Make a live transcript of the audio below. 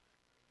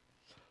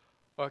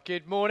Well,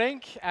 good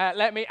morning.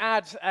 Let me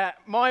add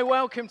my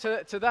welcome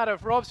to that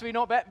of Rob's. We've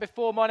not met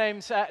before. My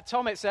name's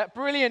Tom. It's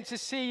brilliant to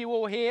see you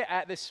all here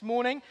this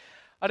morning.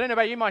 I don't know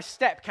about you, my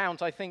step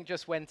count, I think,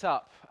 just went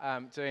up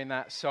doing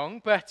that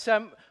song. But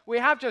we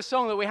have just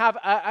sung that we have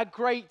a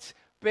great,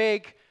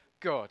 big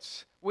God.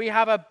 We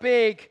have a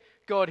big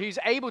God who's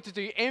able to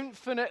do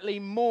infinitely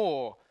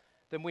more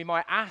than we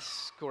might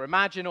ask or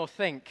imagine or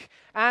think.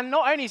 And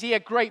not only is he a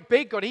great,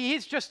 big God, he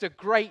is just a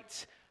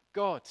great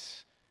God.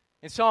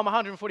 In Psalm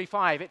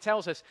 145, it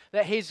tells us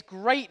that his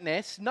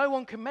greatness, no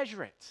one can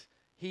measure it.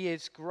 He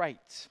is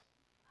great.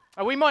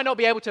 And we might not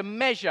be able to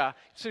measure,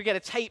 sort of get a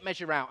tape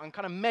measure out and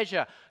kind of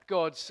measure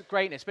God's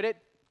greatness, but it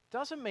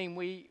doesn't mean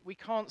we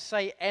can't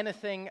say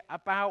anything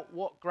about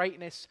what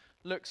greatness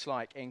looks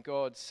like in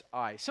God's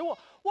eyes. So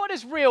what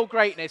is real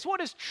greatness?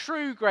 What is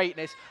true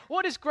greatness?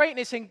 What does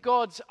greatness in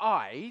God's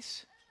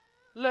eyes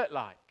look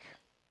like?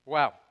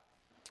 Well,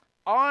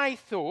 I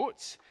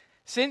thought,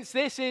 since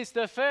this is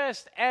the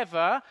first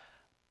ever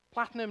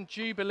Platinum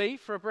Jubilee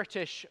for a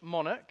British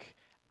monarch,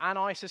 and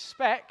I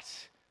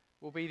suspect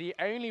will be the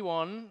only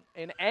one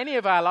in any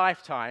of our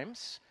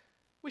lifetimes,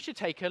 we should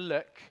take a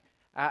look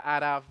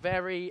at our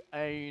very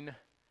own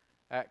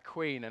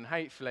Queen. And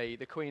hopefully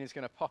the Queen is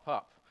going to pop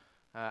up.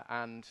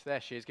 And there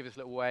she is. Give us a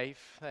little wave.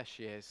 There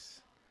she is.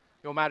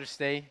 Your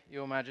Majesty,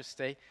 Your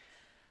Majesty.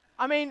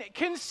 I mean,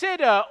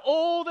 consider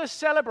all the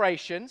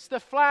celebrations, the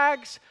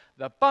flags,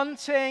 the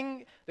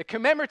bunting, the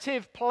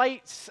commemorative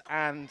plates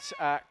and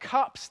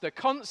cups, the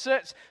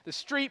concerts, the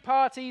street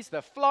parties,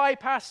 the fly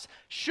pasts.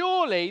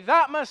 Surely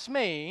that must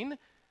mean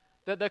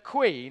that the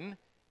Queen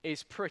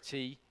is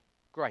pretty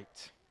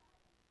great.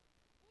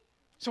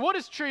 So what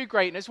is true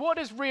greatness? What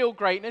is real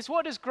greatness?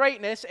 What does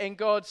greatness in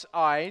God's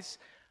eyes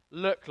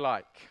look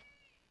like?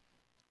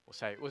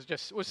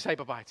 We'll say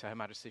bye-bye to Her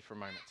Majesty for a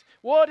moment.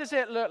 What does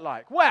it look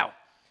like? Well,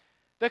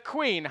 the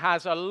Queen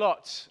has a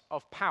lot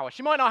of power.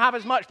 She might not have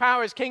as much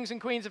power as kings and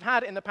queens have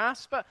had in the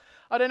past, but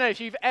I don't know if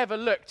you've ever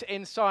looked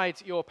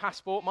inside your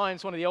passport.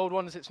 Mine's one of the old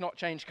ones. It's not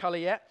changed colour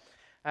yet.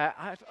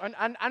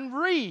 And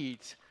read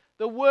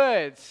the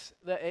words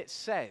that it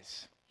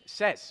says. It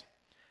says,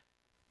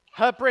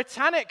 Her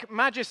Britannic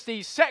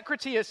Majesty's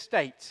Secretary of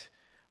State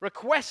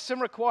requests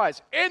and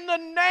requires, in the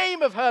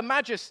name of Her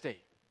Majesty,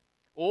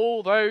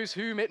 all those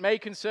whom it may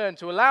concern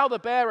to allow the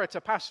bearer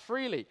to pass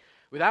freely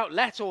without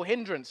let or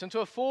hindrance, and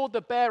to afford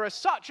the bearer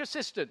such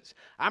assistance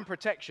and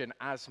protection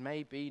as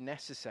may be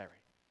necessary.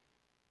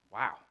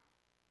 Wow.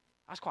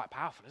 That's quite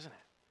powerful, isn't it?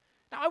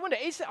 Now, I wonder,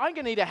 I'm going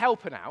to need a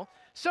helper now.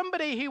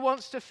 Somebody who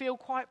wants to feel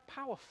quite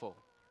powerful.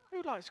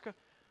 Who likes to go,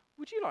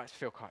 would you like to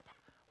feel quite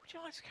powerful? Would you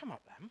like to come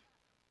up then?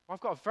 Well,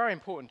 I've got a very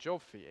important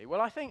job for you.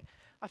 Well, I think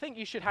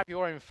you should have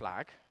your own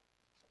flag.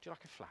 Do you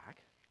like a flag?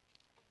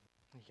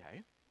 There you go. Do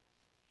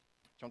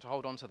you want to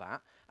hold on to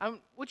that?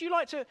 Would you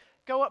like to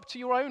go up to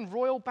your own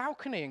royal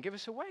balcony and give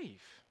us a wave?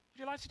 Would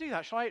you like to do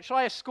that? Shall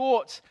I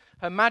escort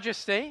Her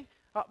Majesty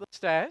up the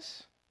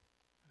stairs?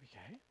 There we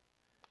go.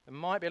 There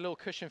might be a little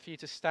cushion for you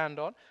to stand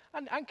on.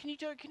 And can you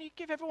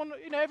give everyone,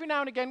 every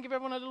now and again, give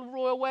everyone a little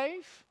royal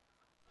wave?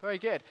 Very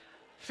good.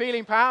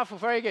 Feeling powerful,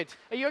 very good.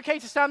 Are you okay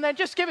to stand there?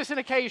 Just give us an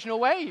occasional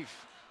wave.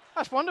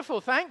 That's wonderful,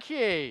 thank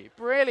you.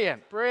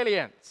 Brilliant,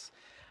 brilliant.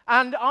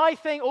 And I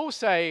think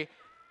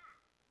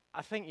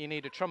you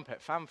need a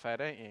trumpet fanfare,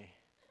 don't you?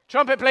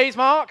 Trumpet, please,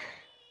 Mark.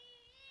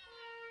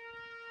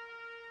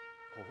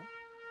 Oh.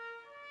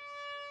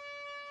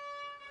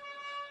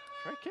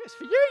 Very good. It's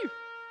for you.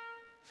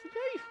 It's for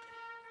you.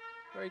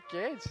 Very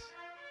good.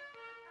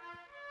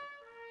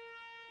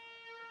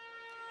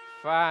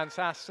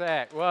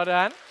 Fantastic. Well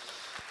done.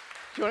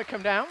 Do you want to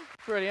come down?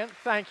 Brilliant.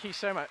 Thank you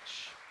so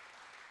much.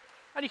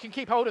 And you can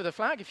keep hold of the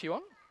flag if you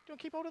want. Do you want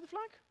to keep hold of the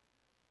flag?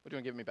 Or do you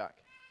want to give me back?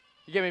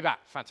 You give me back.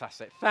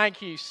 Fantastic.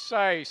 Thank you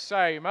so,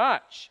 so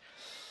much.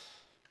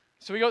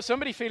 So we got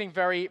somebody feeling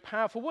very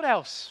powerful. What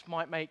else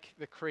might make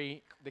the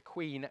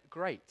Queen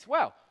great?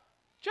 Well,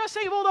 just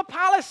think of all the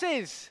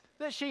palaces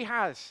that she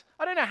has.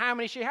 I don't know how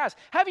many she has.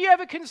 Have you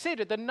ever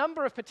considered the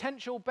number of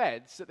potential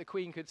beds that the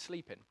Queen could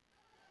sleep in?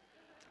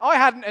 I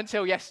hadn't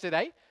until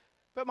yesterday,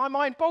 but my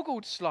mind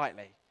boggled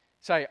slightly.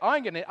 So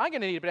I'm gonna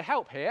need a bit of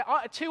help here.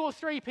 2 or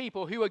 3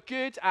 people who are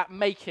good at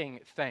making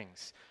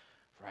things.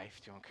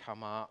 Rafe, do you want to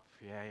come up?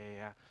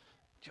 Yeah.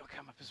 Do you want to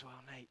come up as well,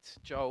 Nate?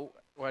 Joel,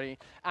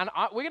 and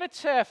we're going to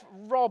turf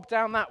Rob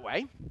down that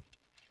way.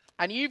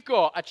 And you've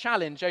got a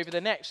challenge over the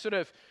next sort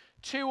of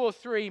 2 or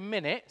 3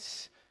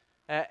 minutes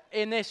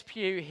in this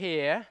pew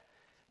here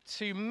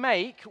to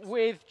make,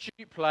 with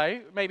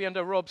Duplo, maybe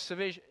under Rob's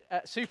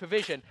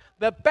supervision,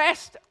 the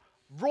best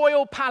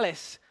royal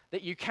palace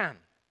that you can.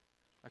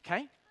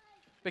 Okay?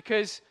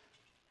 Because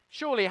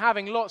surely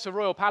having lots of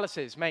royal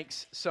palaces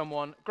makes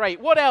someone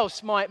great. What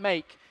else might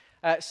make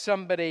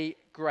somebody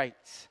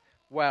great?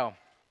 Well,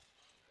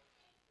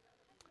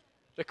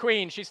 the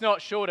Queen, she's not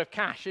short of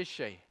cash, is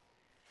she?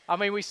 I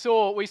mean, we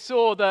saw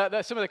some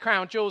of the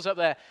crown jewels up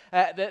there.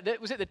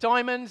 Was it the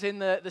diamonds in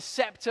the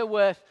scepter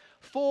worth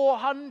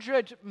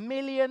 £400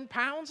 million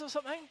or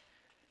something?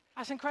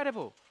 That's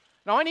incredible.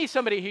 Now, I need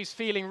somebody who's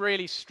feeling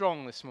really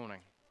strong this morning.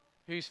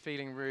 Who's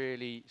feeling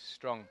really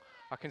strong?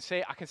 I can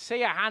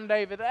see a hand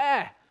over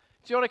there.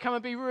 Do you want to come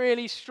and be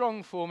really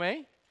strong for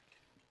me?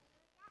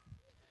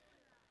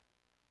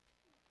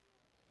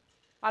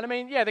 And I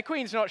mean, yeah, the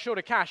Queen's not short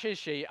of cash, is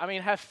she? I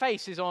mean, her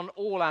face is on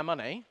all our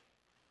money.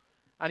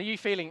 And are you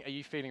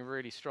feeling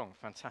really strong?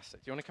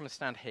 Fantastic. Do you want to come and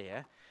stand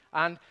here?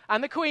 And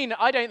the Queen,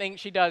 I don't think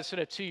she does sort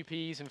of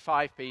 2p's and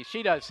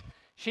 5p's.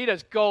 She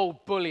does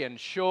gold bullion,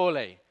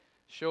 surely.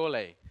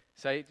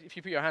 So if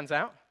you put your hands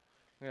out,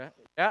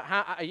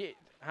 how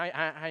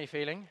are you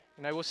feeling?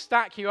 You know, we'll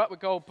stack you up with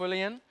gold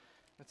bullion.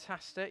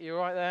 Fantastic. You're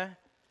right there.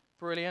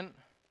 Brilliant.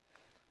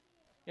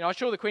 You know, I'm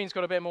sure the Queen's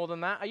got a bit more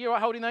than that. Are you all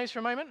right holding those for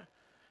a moment?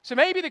 So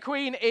maybe the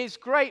Queen is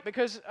great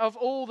because of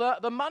all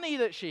the money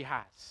that she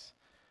has.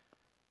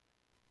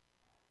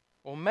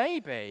 Or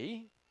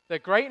maybe the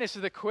greatness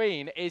of the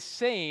Queen is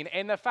seen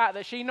in the fact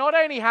that she not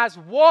only has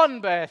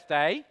one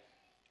birthday,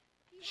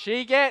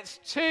 she gets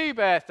 2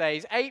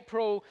 birthdays,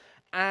 April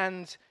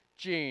and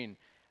June.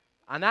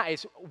 And that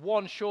is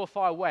one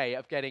surefire way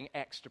of getting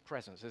extra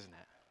presents, isn't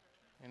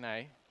it? You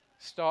know,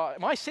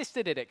 my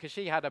sister did it because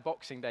she had a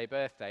Boxing Day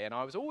birthday, and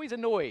I was always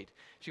annoyed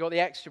she got the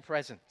extra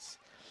presents.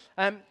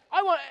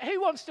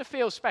 Who wants to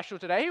feel special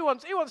today? Who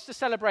wants to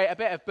celebrate a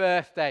bit of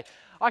birthday?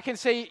 I can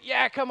see,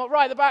 yeah, come on,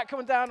 right at the back,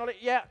 coming down on it,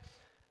 yeah.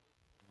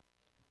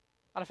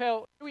 And I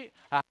feel,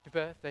 happy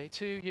birthday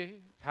to you,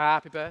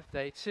 happy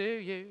birthday to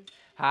you,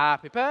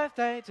 happy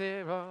birthday,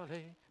 dear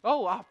Ollie.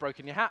 Oh, I've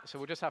broken your hat, so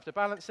we'll just have to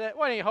balance it.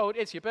 Why don't you hold,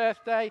 it's your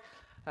birthday,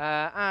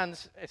 and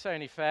it's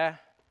only fair.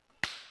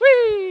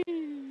 Whee!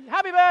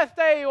 Happy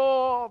birthday,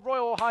 your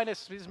Royal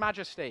Highness, His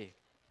Majesty.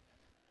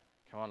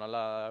 Come on,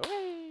 hello.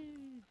 Whee!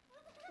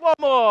 One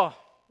more.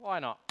 Why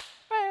not?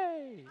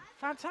 Hey,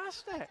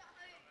 fantastic.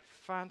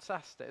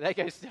 Fantastic. There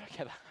goes,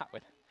 get that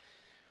one.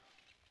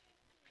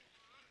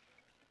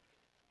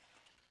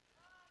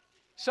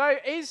 So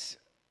is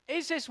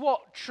this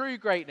what true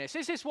greatness,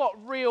 is this what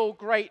real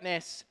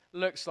greatness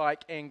looks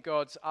like in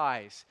God's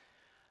eyes?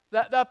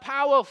 The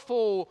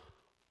powerful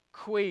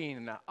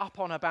Queen up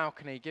on a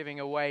balcony giving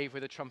a wave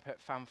with a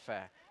trumpet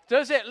fanfare.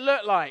 Does it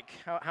look like,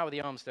 how are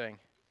the arms doing?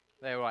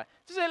 They're right.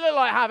 Does it look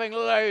like having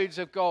loads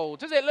of gold?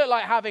 Does it look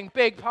like having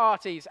big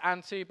parties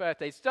and 2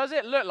 birthdays? Does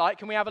it look like,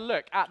 can we have a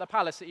look at the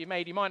palace that you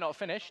made? You might not have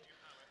finished.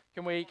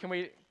 Can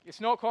we,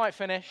 it's not quite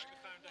finished.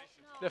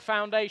 The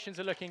foundations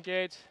are looking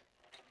good.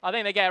 I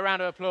think they get a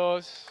round of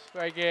applause.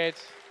 Very good.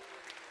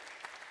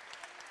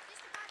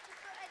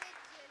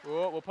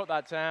 Oh, we'll put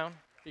that down.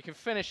 You can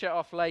finish it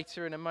off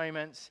later in a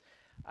moment.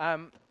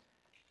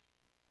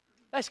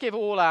 Let's give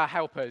all our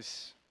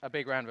helpers a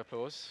big round of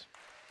applause.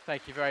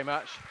 Thank you very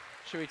much.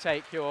 Should we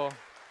take your...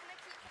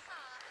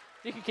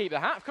 You can keep the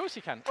hat, of course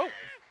you can.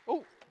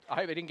 Oh, I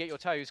hope they didn't get your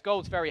toes.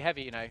 Gold's very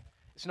heavy, you know.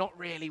 It's not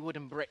really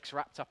wooden bricks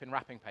wrapped up in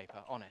wrapping paper,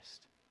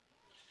 honest.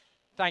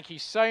 Thank you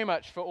so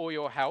much for all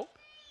your help.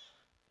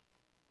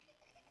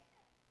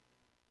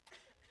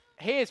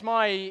 Here's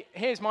my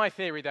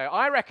theory, though.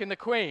 I reckon the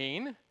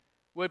Queen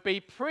would be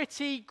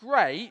pretty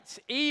great,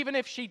 even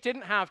if she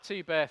didn't have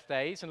 2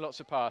 birthdays and lots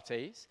of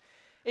parties,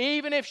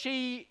 even if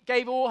she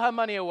gave all her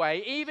money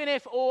away, even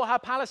if all her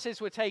palaces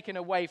were taken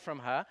away from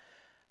her,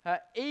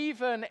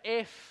 even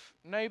if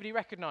nobody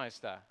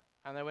recognized her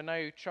and there were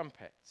no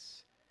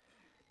trumpets.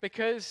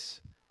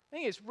 Because I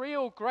think it's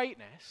real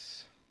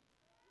greatness,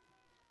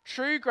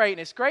 true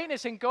greatness,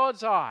 greatness in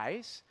God's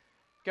eyes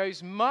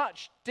goes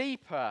much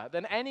deeper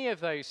than any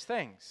of those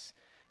things.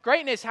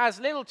 Greatness has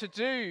little to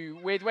do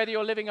with whether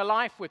you're living a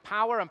life with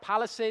power and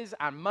palaces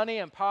and money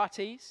and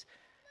parties.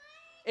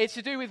 It's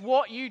to do with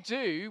what you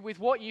do with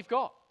what you've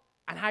got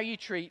and how you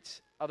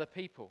treat other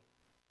people.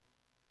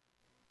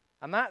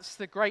 And that's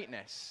the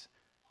greatness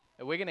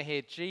that we're going to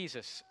hear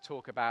Jesus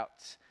talk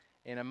about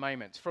in a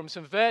moment. From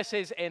some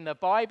verses in the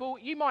Bible,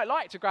 you might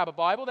like to grab a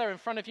Bible. They're in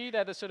front of you.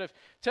 They're the sort of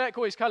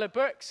turquoise-colored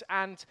books.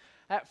 And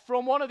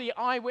from one of the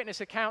eyewitness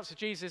accounts of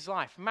Jesus'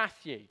 life,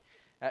 Matthew,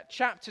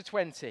 chapter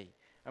 20.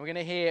 And we're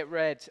going to hear it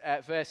read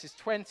verses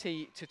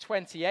 20 to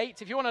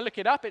 28. If you want to look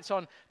it up, it's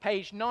on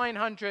page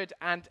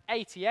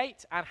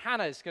 988. And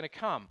Hannah's going to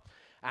come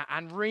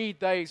and read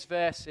those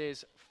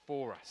verses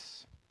for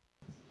us.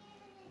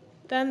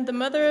 Then the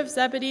mother of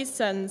Zebedee's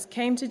sons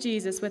came to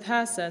Jesus with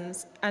her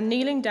sons, and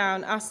kneeling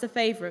down asked a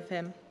favor of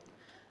him.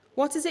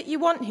 "What is it you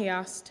want?" he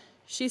asked.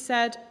 She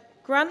said,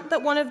 "Grant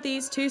that one of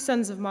these 2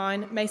 sons of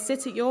mine may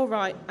sit at your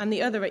right and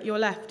the other at your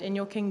left in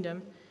your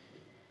kingdom."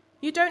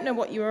 "You don't know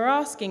what you are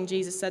asking,"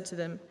 Jesus said to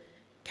them.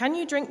 "Can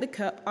you drink the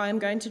cup I am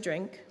going to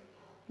drink?"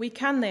 "We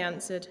can," they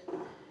answered.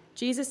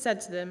 Jesus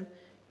said to them,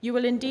 "You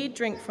will indeed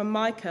drink from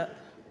my cup,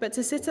 but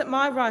to sit at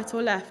my right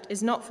or left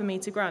is not for me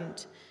to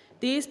grant.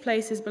 These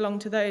places belong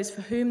to those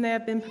for whom they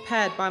have been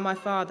prepared by my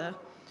Father."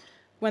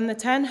 When the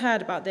 10 heard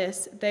about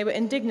this, they were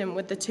indignant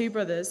with the 2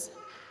 brothers.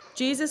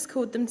 Jesus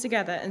called them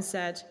together and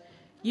said,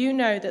 "You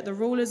know that the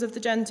rulers of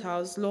the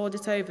Gentiles lord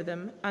it over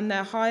them, and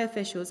their high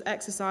officials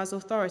exercise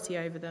authority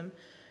over them.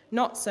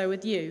 Not so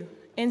with you.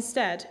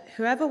 Instead,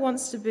 whoever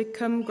wants to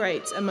become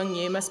great among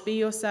you must be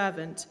your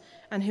servant,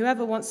 and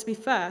whoever wants to be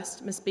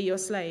first must be your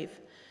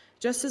slave,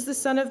 just as the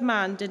Son of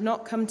Man did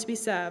not come to be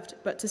served,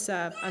 but to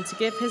serve, and to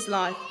give his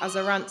life as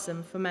a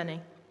ransom for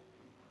many."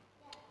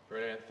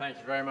 Brilliant. Thank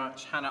you very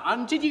much, Hannah.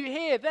 And did you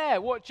hear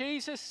there what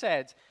Jesus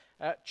said?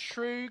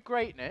 True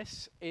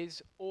greatness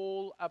is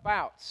all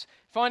about.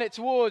 Find it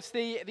towards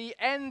the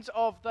end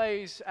of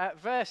those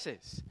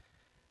verses.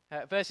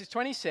 Verses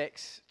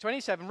 26,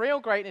 27. Real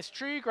greatness,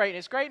 true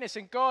greatness, greatness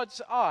in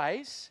God's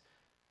eyes.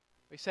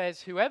 He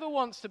says, whoever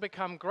wants to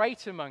become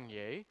great among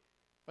you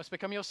must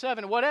become your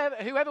servant.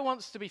 Whoever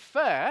wants to be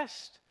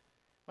first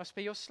must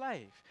be your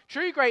slave.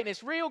 True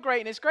greatness, real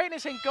greatness,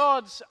 greatness in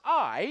God's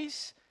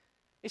eyes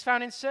is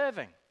found in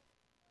serving.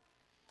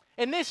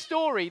 In this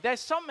story, there's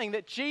something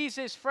that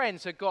Jesus'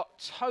 friends had got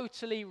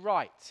totally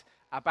right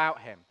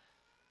about him.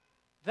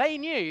 They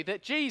knew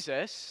that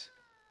Jesus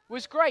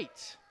was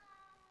great.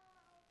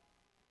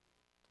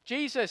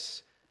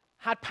 Jesus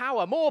had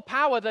power, more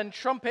power than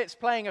trumpets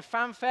playing a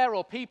fanfare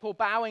or people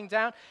bowing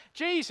down.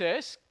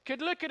 Jesus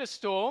could look at a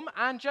storm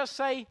and just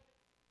say,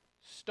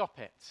 "Stop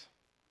it."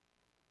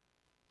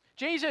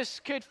 Jesus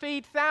could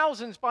feed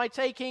thousands by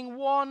taking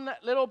one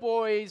little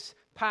boy's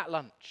pat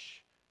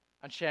lunch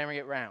and sharing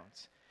it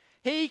round.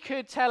 He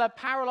could tell a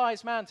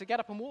paralyzed man to get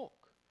up and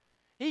walk.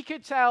 He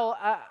could tell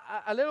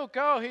a little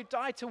girl who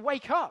died to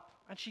wake up,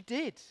 and she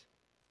did.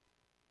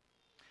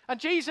 And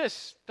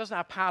Jesus doesn't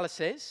have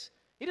palaces.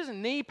 He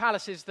doesn't need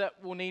palaces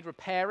that will need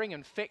repairing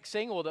and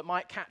fixing or that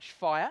might catch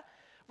fire.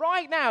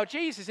 Right now,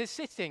 Jesus is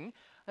sitting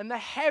in the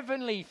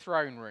heavenly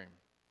throne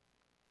room.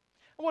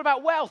 And what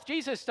about wealth?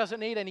 Jesus doesn't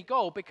need any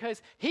gold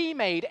because he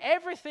made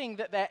everything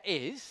that there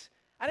is,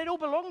 and it all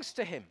belongs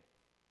to him.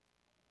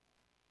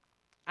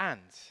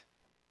 And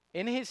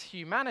in his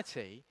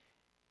humanity,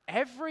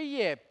 every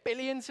year,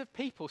 billions of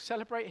people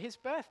celebrate his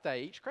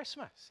birthday each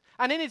Christmas.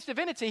 And in his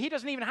divinity, he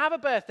doesn't even have a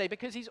birthday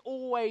because he's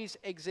always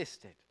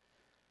existed.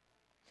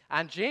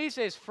 And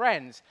Jesus'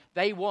 friends,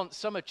 they want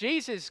some of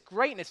Jesus'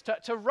 greatness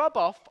to rub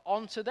off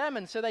onto them.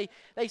 And so they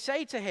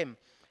say to him,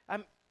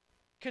 they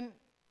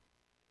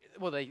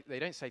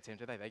don't say to him,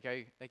 do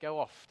they? They go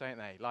off, don't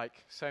they?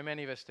 Like so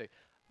many of us do.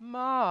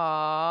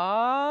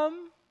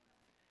 "Mom,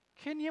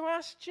 can you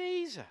ask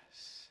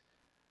Jesus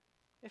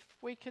if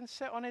we can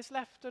sit on his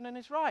left and on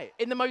his right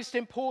in the most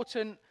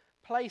important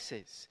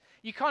places?"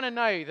 You kind of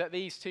know that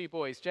these two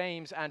boys,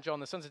 James and John,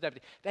 the sons of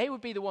Zebedee, they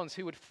would be the ones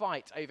who would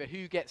fight over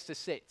who gets to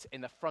sit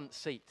in the front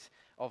seat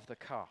of the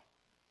car.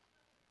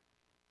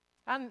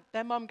 And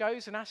their mum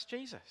goes and asks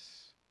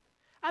Jesus.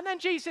 And then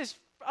Jesus'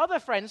 other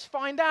friends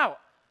find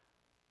out.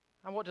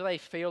 And what do they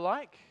feel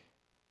like?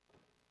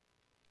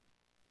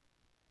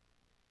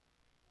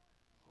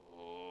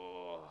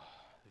 Oh,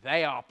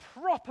 they are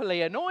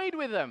properly annoyed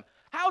with them.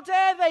 How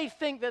dare they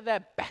think that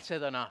they're better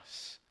than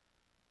us?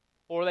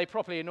 Or are they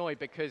properly annoyed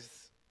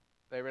because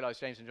they realize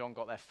James and John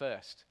got there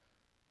first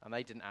and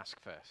they didn't ask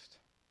first?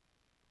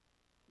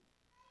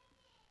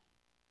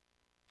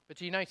 But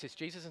do you notice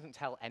Jesus doesn't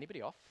tell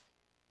anybody off?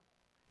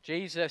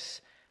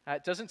 Jesus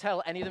doesn't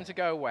tell any of them to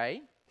go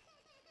away.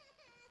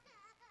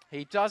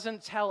 He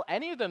doesn't tell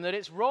any of them that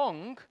it's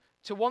wrong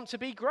to want to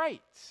be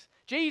great.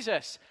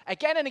 Jesus,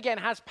 again and again,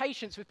 has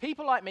patience with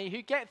people like me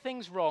who get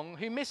things wrong,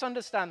 who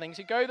misunderstand things,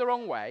 who go the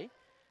wrong way.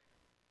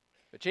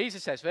 But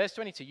Jesus says, verse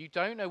 22, you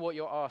don't know what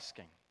you're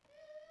asking.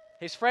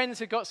 His friends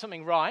had got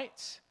something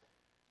right.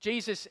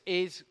 Jesus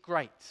is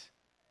great.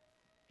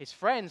 His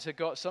friends had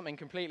got something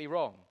completely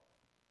wrong.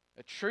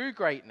 A true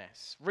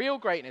greatness, real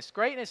greatness,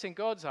 greatness in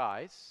God's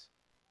eyes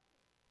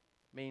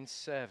means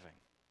serving.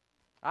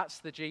 That's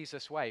the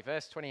Jesus way.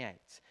 Verse 28.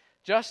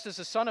 Just as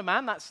the Son of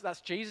Man,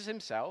 that's Jesus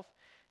himself,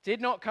 did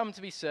not come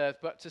to be served,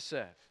 but to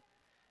serve,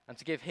 and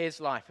to give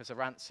his life as a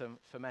ransom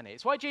for many.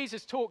 It's why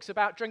Jesus talks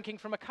about drinking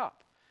from a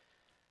cup.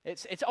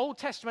 It's Old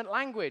Testament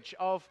language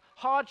of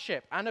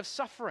hardship and of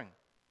suffering.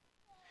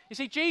 You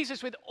see,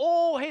 Jesus, with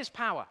all his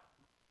power,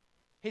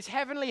 his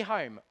heavenly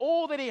home,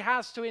 all that he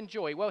has to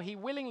enjoy, well, he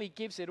willingly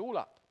gives it all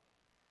up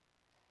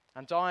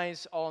and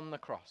dies on the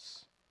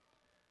cross.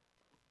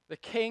 The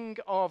King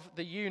of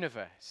the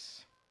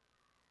universe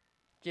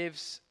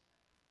gives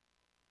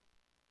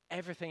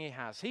everything he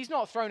has. He's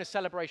not thrown a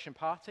celebration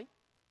party.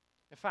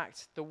 In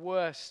fact, the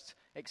worst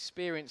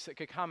experience that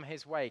could come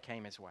his way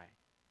came his way.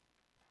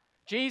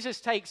 Jesus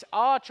takes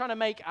our trying to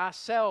make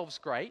ourselves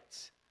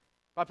great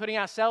by putting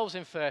ourselves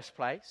in first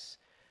place,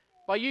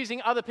 by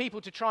using other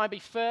people to try and be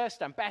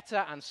first and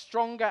better and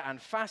stronger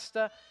and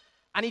faster,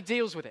 and he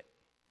deals with it.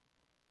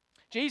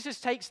 Jesus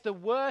takes the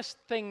worst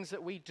things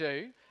that we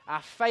do,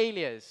 our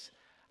failures,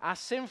 our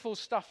sinful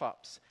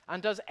stuff-ups,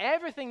 and does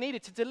everything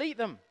needed to delete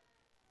them.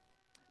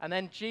 And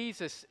then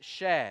Jesus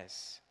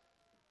shares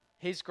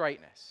his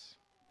greatness.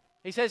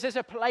 He says, there's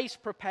a place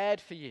prepared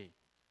for you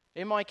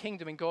in my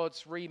kingdom, in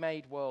God's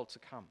remade world to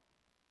come.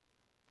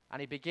 And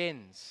he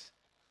begins,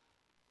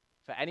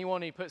 for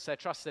anyone who puts their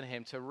trust in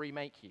him, to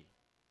remake you.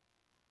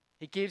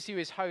 He gives you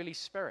his Holy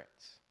Spirit,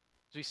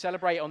 as we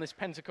celebrate on this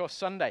Pentecost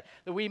Sunday,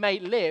 that we may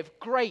live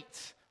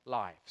great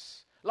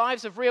lives,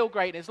 lives of real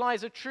greatness,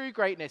 lives of true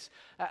greatness,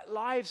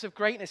 lives of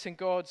greatness in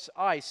God's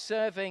eyes,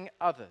 serving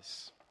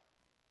others.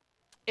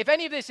 If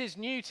any of this is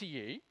new to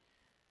you,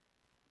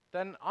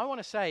 then I want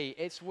to say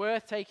it's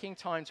worth taking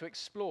time to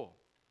explore.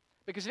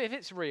 Because if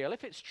it's real,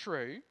 if it's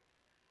true,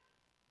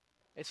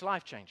 it's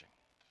life-changing.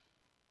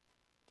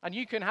 And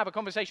you can have a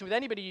conversation with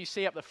anybody you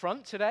see up the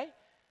front today.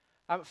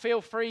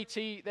 Feel free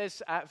to,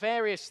 there's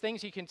various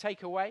things you can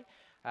take away.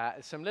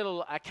 Some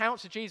little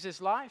accounts of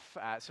Jesus' life,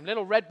 some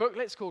little red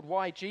booklets called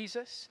Why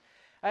Jesus.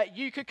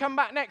 You could come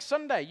back next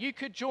Sunday. You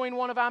could join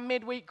one of our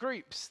midweek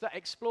groups that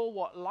explore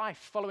what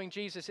life following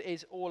Jesus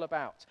is all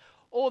about.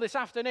 Or this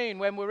afternoon,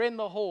 when we're in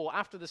the hall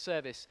after the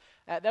service,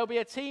 there'll be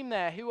a team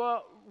there who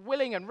are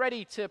willing and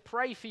ready to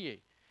pray for you.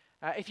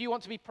 If you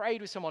want to be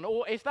prayed with someone,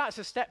 or if that's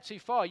a step too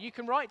far, you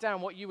can write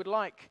down what you would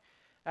like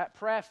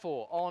prayer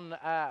for on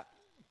a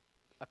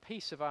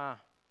piece of our,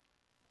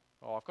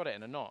 I've got it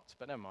in a knot,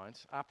 but never mind,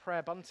 our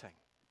prayer bunting.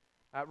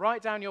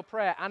 Write down your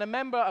prayer, and a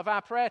member of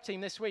our prayer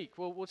team this week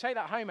will take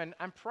that home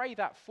and pray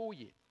that for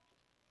you.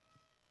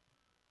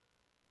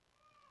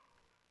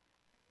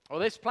 Well,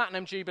 this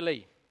Platinum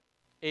Jubilee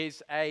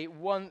is a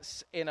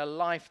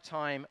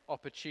once-in-a-lifetime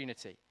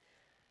opportunity.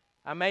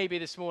 And maybe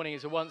this morning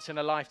is a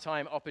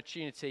once-in-a-lifetime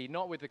opportunity,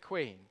 not with the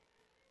Queen,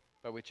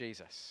 but with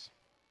Jesus.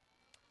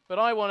 But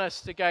I want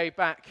us to go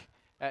back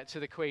to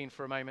the Queen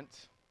for a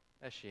moment.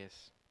 There she is.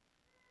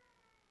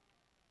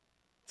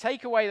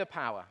 Take away the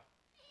power.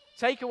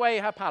 Take away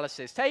her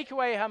palaces. Take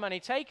away her money.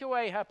 Take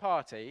away her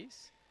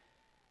parties.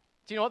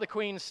 Do you know what? The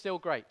Queen's still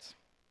great.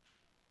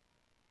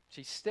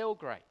 She's still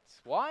great.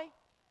 Why?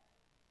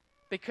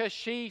 Because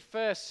she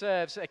first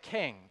serves a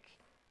king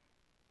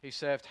who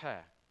served her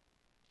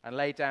and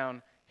laid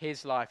down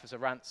his life as a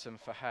ransom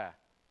for her.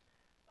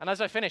 And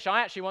as I finish,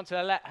 I actually want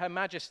to let Her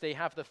Majesty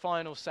have the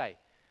final say,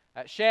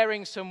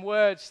 sharing some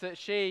words that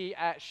she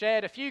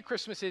shared a few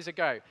Christmases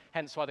ago,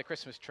 hence why the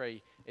Christmas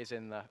tree is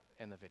in the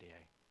video.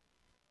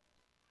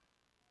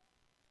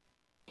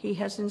 He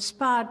has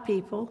inspired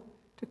people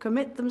to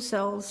commit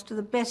themselves to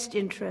the best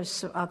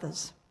interests of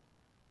others.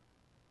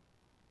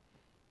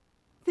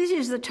 This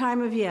is the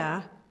time of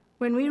year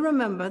when we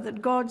remember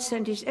that God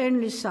sent his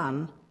only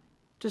Son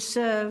to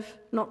serve,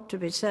 not to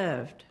be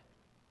served.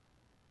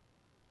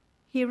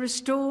 He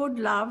restored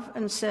love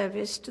and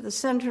service to the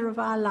center of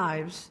our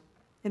lives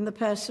in the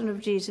person of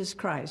Jesus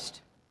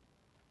Christ.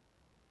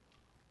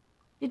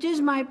 It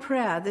is my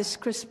prayer this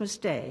Christmas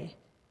Day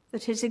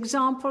that his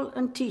example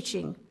and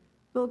teaching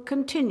will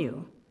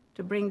continue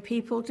to bring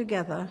people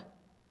together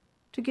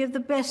to give the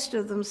best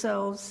of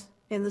themselves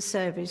in the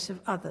service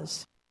of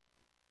others.